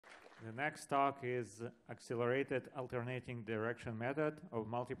The next talk is Accelerated Alternating Direction Method of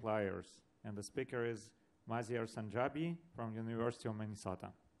Multipliers, and the speaker is Maziar Sanjabi from University of Minnesota.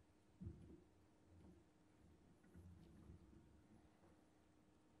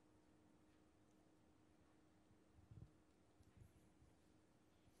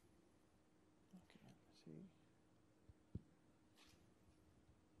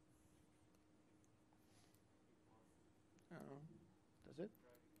 Does it?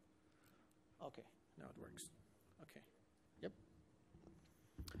 Okay, now it works. Okay, yep.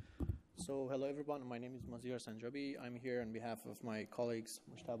 So hello everyone, my name is Maziar Sanjabi. I'm here on behalf of my colleagues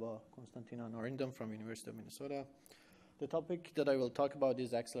Mojtaba, Konstantina, and Arindam from University of Minnesota. The topic that I will talk about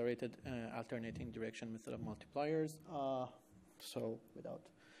is accelerated alternating direction method of multipliers. So without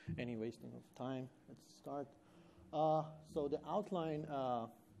any wasting of time, let's start. So the outline,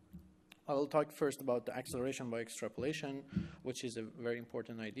 I will talk first about the acceleration by extrapolation, which is a very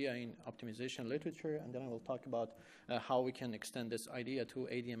important idea in optimization literature, and then I will talk about how we can extend this idea to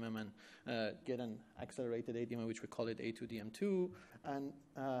ADMM and get an accelerated ADMM, which we call it A2DM2. And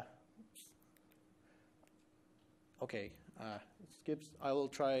okay, skips. I will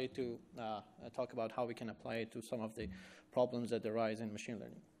try to talk about how we can apply it to some of the problems that arise in machine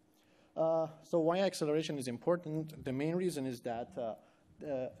learning. So why acceleration is important? The main reason is that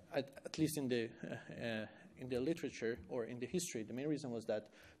at least in the literature or in the history, the main reason was that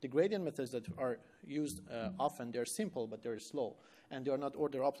the gradient methods that are used often, they're simple, but they're slow. And they are not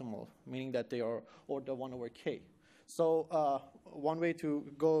order optimal, meaning that they are order 1 over k. So one way to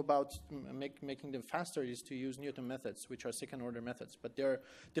go about making them faster is to use Newton methods, which are second-order methods. But they're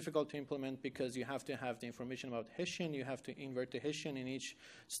difficult to implement because you have to have the information about Hessian. You have to invert the Hessian in each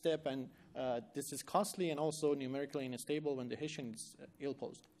step. And this is costly and also numerically unstable when the Hessian is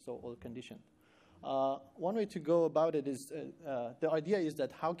ill-posed, so ill-conditioned. One way to go about it is, the idea is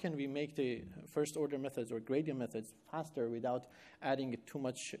that how can we make the first-order methods or gradient methods faster without adding too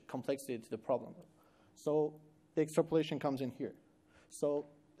much complexity to the problem? So the extrapolation comes in here. So,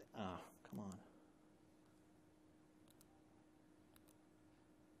 come on.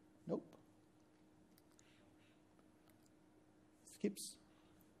 Nope. Skips.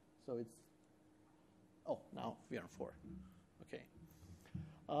 So it's, oh, now we are on 4. Okay.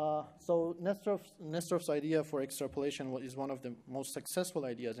 So Nestrov's idea for extrapolation is one of the most successful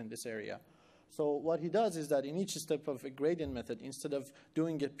ideas in this area. So what he does is that in each step of a gradient method, instead of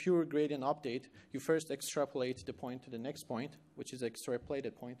doing a pure gradient update, you first extrapolate the point to the next point, which is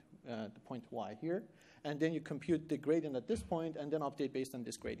extrapolated point, the point y here. And then you compute the gradient at this point and then update based on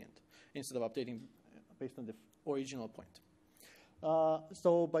this gradient, instead of updating based on the original point.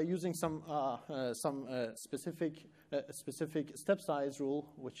 So by using some specific step size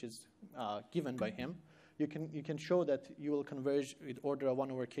rule, which is given by him, you can show that you will converge with order of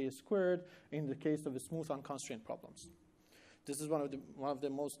 1 over k squared in the case of the smooth unconstrained problems. This is one of the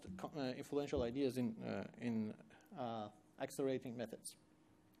most influential ideas in accelerating methods.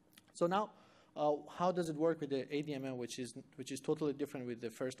 So now, how does it work with the ADMM, which is totally different with the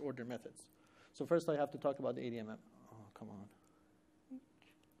first order methods? So first, I have to talk about the ADMM. Oh, come on.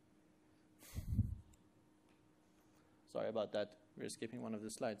 Sorry about that. We're skipping one of the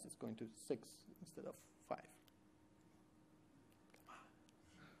slides. It's going to 6 instead of 5. Come on.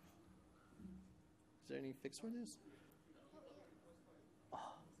 Is there any fix for this? Oh.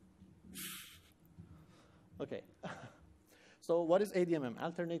 Okay. So what is ADMM?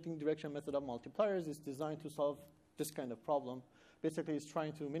 Alternating Direction Method of Multipliers is designed to solve this kind of problem. Basically, it's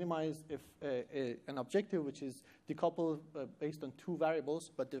trying to minimize if an objective which is decoupled based on 2 variables,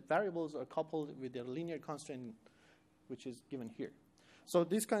 but the variables are coupled with a linear constraint which is given here. So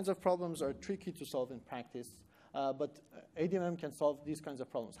these kinds of problems are tricky to solve in practice, but ADMM can solve these kinds of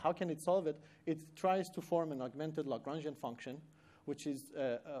problems. How can it solve it? It tries to form an augmented Lagrangian function, which is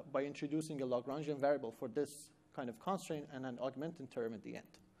by introducing a Lagrangian variable for this kind of constraint and an augmented term at the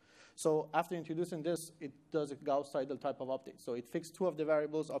end. So after introducing this, it does a Gauss-Seidel type of update. So it fixes 2 of the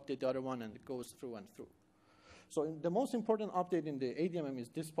variables, update the other one, and it goes through and through. So the most important update in the ADMM is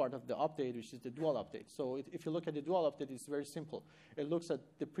this part of the update, which is the dual update. So if you look at the dual update, it's very simple. It looks at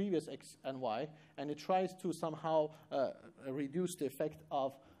the previous x and y, and it tries to somehow reduce the effect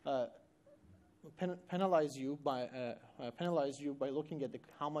of penalize you by looking at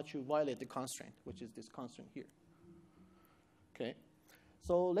how much you violate the constraint, which is this constraint here. Okay.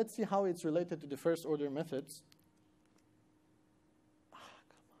 So let's see how it's related to the first order methods.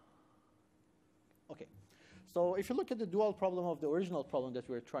 Okay. So if you look at the dual problem of the original problem that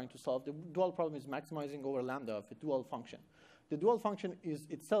we're trying to solve, the dual problem is maximizing over lambda of a dual function. The dual function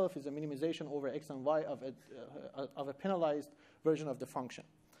itself is a minimization over x and y of a penalized version of the function.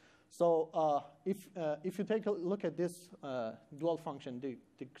 So if you take a look at this dual function, the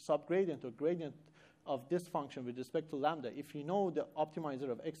subgradient or gradient of this function with respect to lambda, if you know the optimizer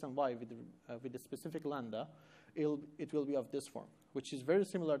of x and y with the specific lambda, it will be of this form, which is very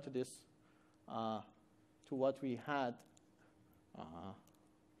similar to this, to what we had,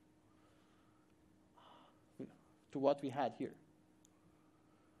 here.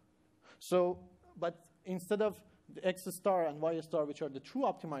 So, but instead of the x star and y star, which are the true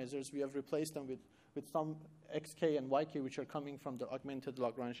optimizers, we have replaced them with some xk and yk, which are coming from the augmented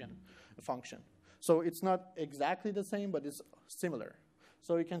Lagrangian function. So it's not exactly the same, but it's similar.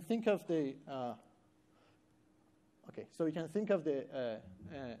 So you can think of the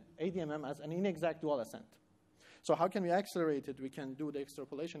ADMM as an inexact dual ascent. So how can we accelerate it? We can do the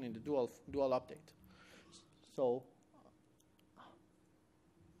extrapolation in the dual update. So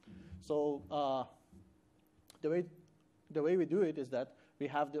the way we do it is that we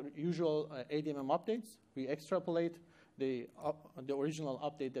have the usual ADMM updates. We extrapolate the original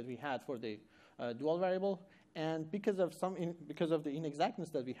update that we had for the dual variable, and because of the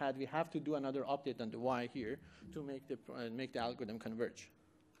inexactness that we had, we have to do another update on the y here to make the algorithm converge.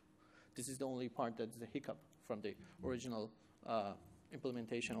 This is the only part that's the hiccup from the original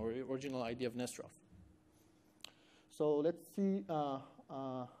implementation or original idea of Nesterov. So let's see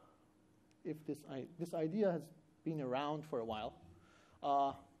if this idea has been around for a while.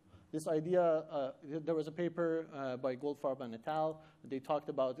 This idea, there was a paper by Goldfarb and et al. They talked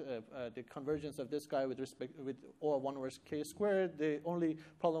about the convergence of this guy with O of 1 over k squared. The only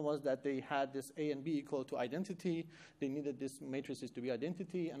problem was that they had this A and B equal to identity. They needed these matrices to be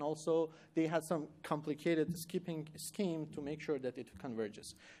identity. And also, they had some complicated skipping scheme to make sure that it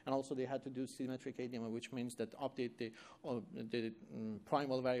converges. And also, they had to do symmetric ADMM, which means that update the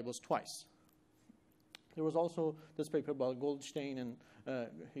primal variables twice. There was also this paper by Goldstein and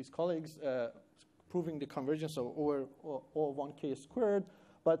his colleagues proving the convergence of O of 1k squared,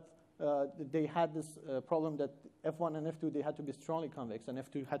 but they had this problem that F1 and F2, they had to be strongly convex, and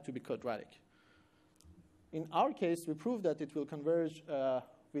F2 had to be quadratic. In our case, we proved that it will converge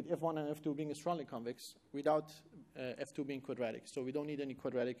with F1 and F2 being strongly convex without F2 being quadratic. So we don't need any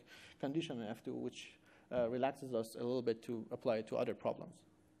quadratic condition in F2, which relaxes us a little bit to apply it to other problems.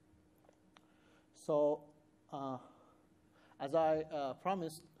 So as I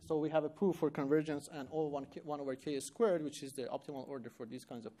promised, so we have a proof for convergence and O 1 over k squared, which is the optimal order for these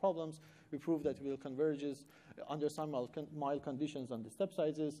kinds of problems. We prove that it will converges under some mild conditions on the step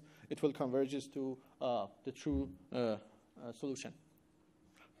sizes. It will converges to the true solution.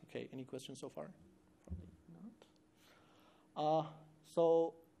 Okay, any questions so far? Probably not.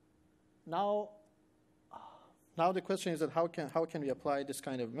 So now the question is that how can we apply this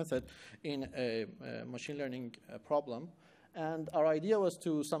kind of method in a machine learning problem? And our idea was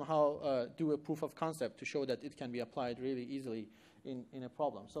to somehow do a proof of concept to show that it can be applied really easily in a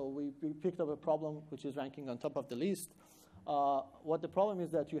problem. So we picked up a problem which is ranking on top of the list. What the problem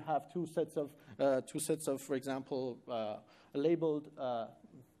is that you have two sets of, for example, labeled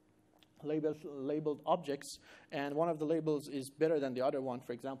objects, and one of the labels is better than the other one.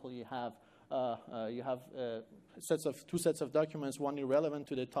 For example, you have two sets of documents, one irrelevant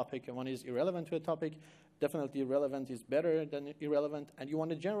to the topic and one is irrelevant to a topic. Definitely relevant is better than irrelevant, and you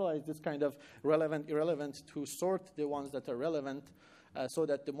want to generalize this kind of irrelevant to sort the ones that are relevant so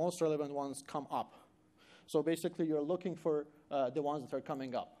that the most relevant ones come up. So basically, you're looking for the ones that are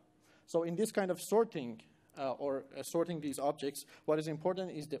coming up. So in this kind of sorting, sorting these objects, what is important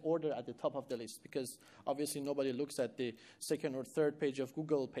is the order at the top of the list, because obviously nobody looks at the second or third page of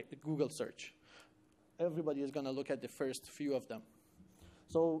Google search. Everybody is going to look at the first few of them.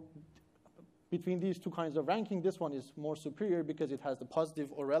 So between these two kinds of ranking, this one is more superior because it has the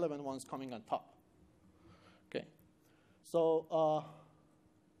positive or relevant ones coming on top. Okay, so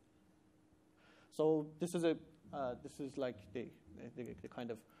this is like the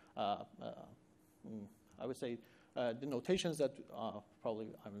kind of I would say the notations that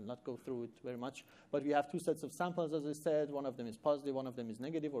probably I will not go through it very much, but we have two sets of samples, as I said. One of them is positive, one of them is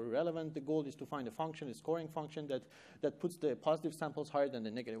negative or irrelevant. The goal is to find a function, a scoring function that puts the positive samples higher than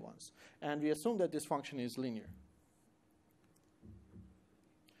the negative ones. And we assume that this function is linear.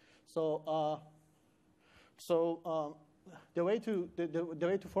 So the way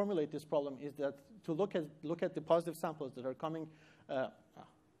to formulate this problem is that to look at the positive samples that are coming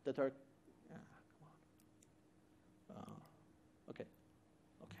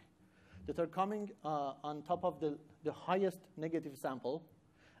that are coming on top of the highest negative sample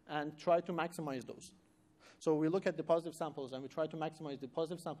and try to maximize those. So we look at the positive samples and we try to maximize the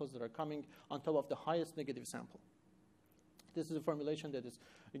positive samples that are coming on top of the highest negative sample. This is a formulation that is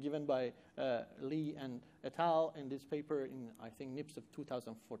given by Lee and et al. In this paper in, I think, NIPS of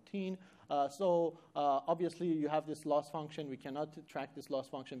 2014. Obviously, you have this loss function. We cannot track this loss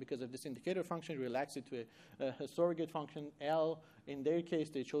function because of this indicator function. Relax it to a surrogate function, L. In their case,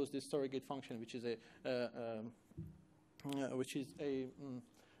 they chose this surrogate function, which is a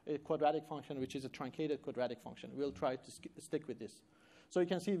quadratic function, which is a truncated quadratic function. We'll try to stick with this. So you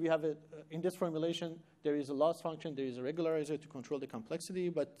can see we have in this formulation, there is a loss function, there is a regularizer to control the complexity,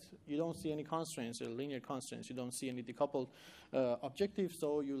 but you don't see any constraints or linear constraints. You don't see any decoupled objectives.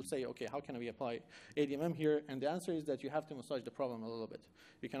 So you'll say, okay, how can we apply ADMM here? And the answer is that you have to massage the problem a little bit.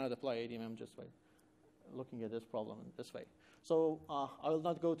 You cannot apply ADMM just by looking at this problem in this way. So I will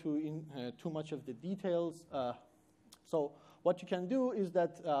not go to too much of the details. So what you can do is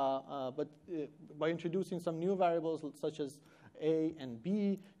that, by introducing some new variables such as A and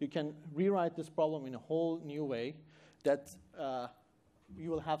B, you can rewrite this problem in a whole new way that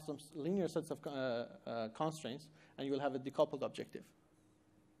you will have some linear sets of constraints, and you will have a decoupled objective.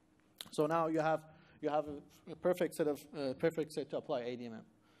 So now you have a perfect set to apply ADMM.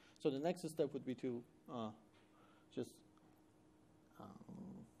 So the next step would be to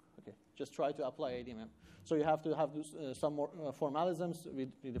just try to apply ADMM. So you have to have some more formalisms.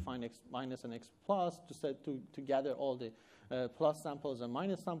 We define x minus and x plus to gather all the plus samples and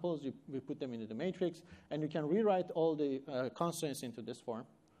minus samples. We put them into the matrix, and you can rewrite all the constraints into this form,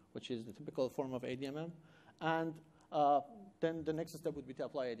 which is the typical form of ADMM. And then the next step would be to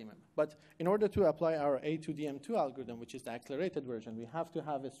apply ADMM. But in order to apply our A2DM2 algorithm, which is the accelerated version, we have to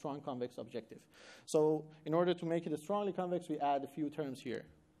have a strong convex objective. So in order to make it a strongly convex, we add a few terms here.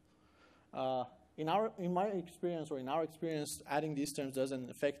 In my experience, adding these terms doesn't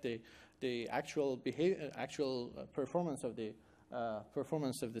affect the actual performance of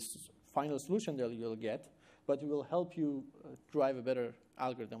this final solution that you'll get, but it will help you drive a better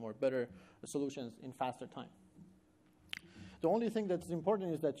algorithm or better solutions in faster time. The only thing that's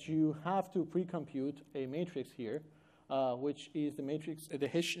important is that you have to pre-compute a matrix here, which is the matrix, the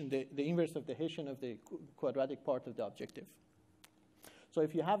inverse of the Hessian of the quadratic part of the objective. So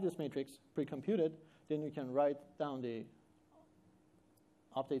if you have this matrix pre-computed, then you can write down the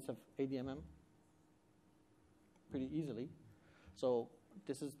updates of ADMM pretty easily. So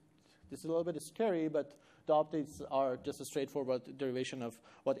this is a little bit scary, but the updates are just a straightforward derivation of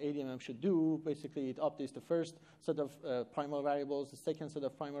what ADMM should do. Basically, it updates the first set of primal variables, the second set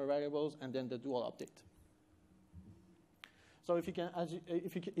of primal variables, and then the dual update. So if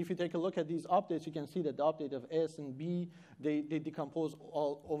you take a look at these updates, you can see that the update of S and B, they decompose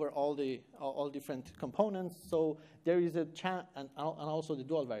over all different components. So there is a chance, and also the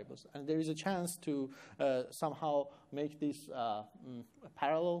dual variables, and there is a chance to somehow make this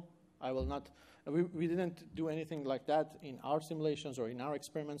parallel. I will not. We didn't do anything like that in our simulations or in our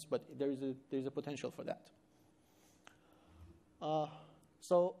experiments, but there is a potential for that.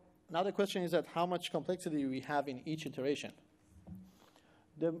 So now the question is that how much complexity we have in each iteration.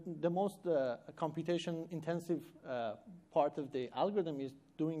 The most computation-intensive part of the algorithm is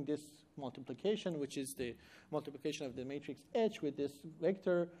doing this multiplication, which is the multiplication of the matrix H with this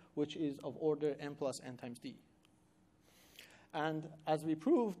vector, which is of order n plus n times d. And as we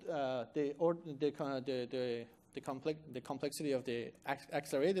proved, the complexity of the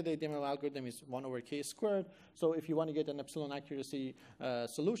accelerated ADMM algorithm is 1 over k squared. So if you want to get an epsilon accuracy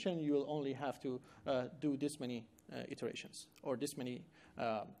solution, you will only have to do this many iterations or this many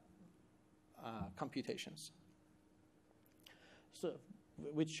computations. So,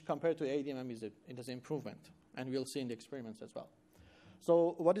 which compared to ADMM it is an improvement, and we'll see in the experiments as well.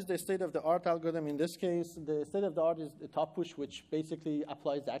 So what is the state-of-the-art algorithm in this case? The state-of-the-art is the top push, which basically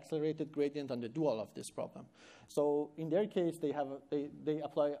applies the accelerated gradient on the dual of this problem. So in their case, they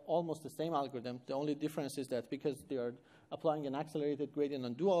apply almost the same algorithm. The only difference is that because they are applying an accelerated gradient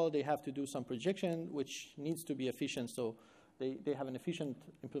on dual, they have to do some projection, which needs to be efficient. So they have an efficient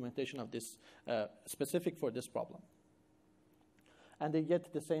implementation of this specific for this problem. And they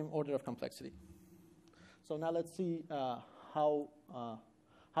get the same order of complexity. So now let's see how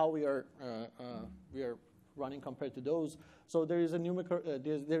we are running compared to those. So there is a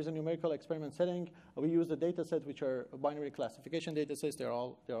there's a numerical experiment setting. We use the data set, which are binary classification data sets. They're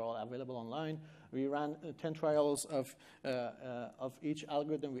all available online. We ran 10 trials of each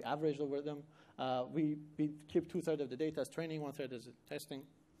algorithm. We averaged over them. We keep 2/3 of the data as training, 1/3 as testing.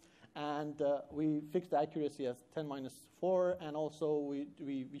 And we fix the accuracy as 10⁻⁴, and also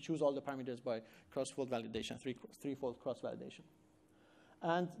we choose all the parameters by cross-fold validation, three-fold cross-validation.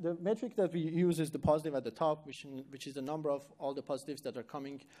 And the metric that we use is the positive at the top, which is the number of all the positives that are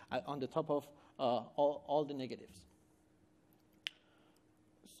coming on the top of all the negatives.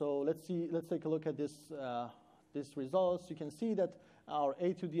 So let's take a look at this these results. You can see that our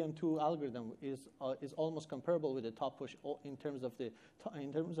A2DM2 algorithm is almost comparable with the top push in terms of the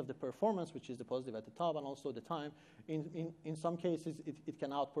performance, which is the positive at the top, and also the time. In some cases, it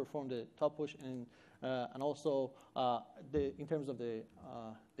can outperform the top push, and also in terms of the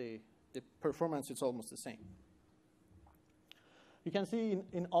performance, it's almost the same. You can see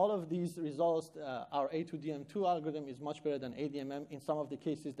in all of these results, our A2DM2 algorithm is much better than ADMM. In some of the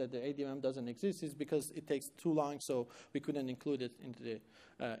cases that the ADMM doesn't exist is because it takes too long, so we couldn't include it into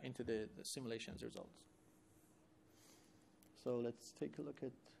the simulations results. So let's take a look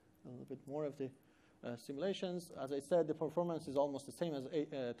at a little bit more of the simulations. As I said, the performance is almost the same as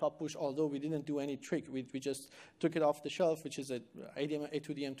top push, although we didn't do any trick. We just took it off the shelf, which is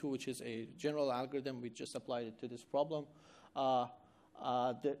A2DM2, which is a general algorithm. We just applied it to this problem.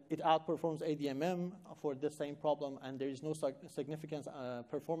 It outperforms ADMM for the same problem, and there is no significant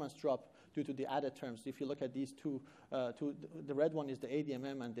performance drop due to the added terms. If you look at these two, the red one is the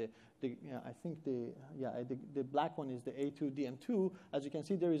ADMM, and the black one is the A2DM2. As you can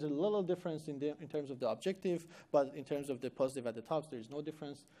see, there is a little difference in terms of the objective, but in terms of the positive at the top, there is no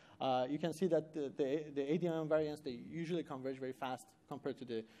difference. You can see that the ADMM variants, they usually converge very fast compared to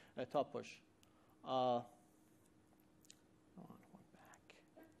the top push.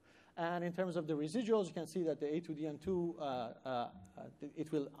 And in terms of the residuals, you can see that the A2DM2,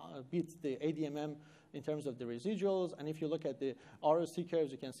 it will beat the ADMM in terms of the residuals. And if you look at the ROC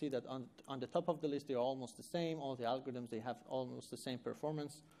curves, you can see that on the top of the list, they're almost the same. All the algorithms, they have almost the same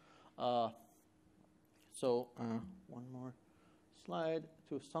performance. One more slide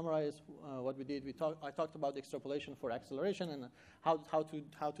to summarize what we did. I talked about extrapolation for acceleration and how to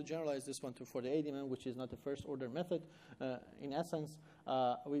generalize this one for the ADMM, which is not the first order method. In essence,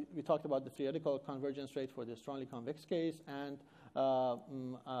 we talked about the theoretical convergence rate for the strongly convex case, and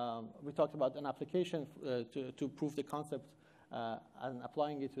we talked about an application to prove the concept and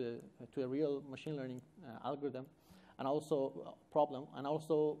applying it to a real machine learning algorithm, and also problem. And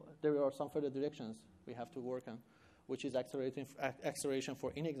also there are some further directions we have to work on, which is acceleration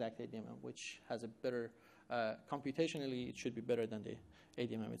for inexact ADMM, which has a better, computationally, it should be better than the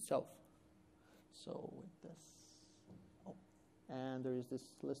ADMM itself. So with this, and there is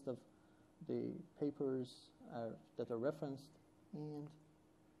this list of the papers that are referenced, and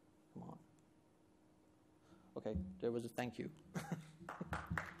come on. Okay, there was a thank you.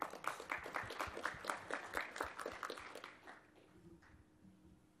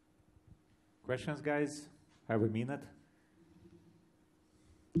 Questions, guys? Have a minute?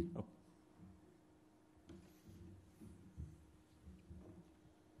 Oh.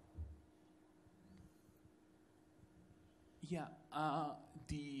 Yeah,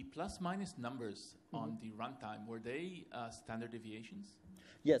 the plus-minus numbers on the runtime, were they standard deviations?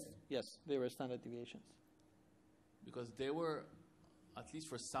 Yes, they were standard deviations. Because they were, at least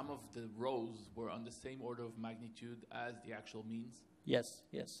for some of the rows, were on the same order of magnitude as the actual means? Yes,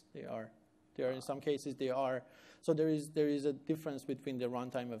 they are. They are in some cases they are. So there is a difference between the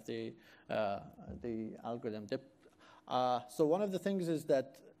runtime of the algorithm. So one of the things is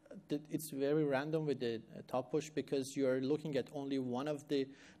that it's very random with the top push because you're looking at only one of the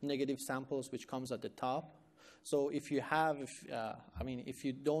negative samples which comes at the top. So if you if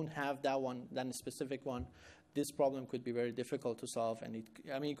you don't have that one, then a specific one, this problem could be very difficult to solve, and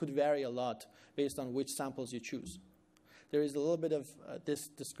it could vary a lot based on which samples you choose. There is a little bit of this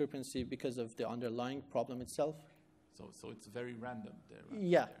discrepancy because of the underlying problem itself. So it's very random there, right?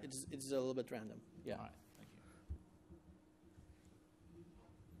 Yeah, it's a little bit random. Yeah. All right, thank you.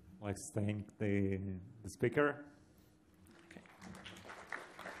 Let's thank the speaker.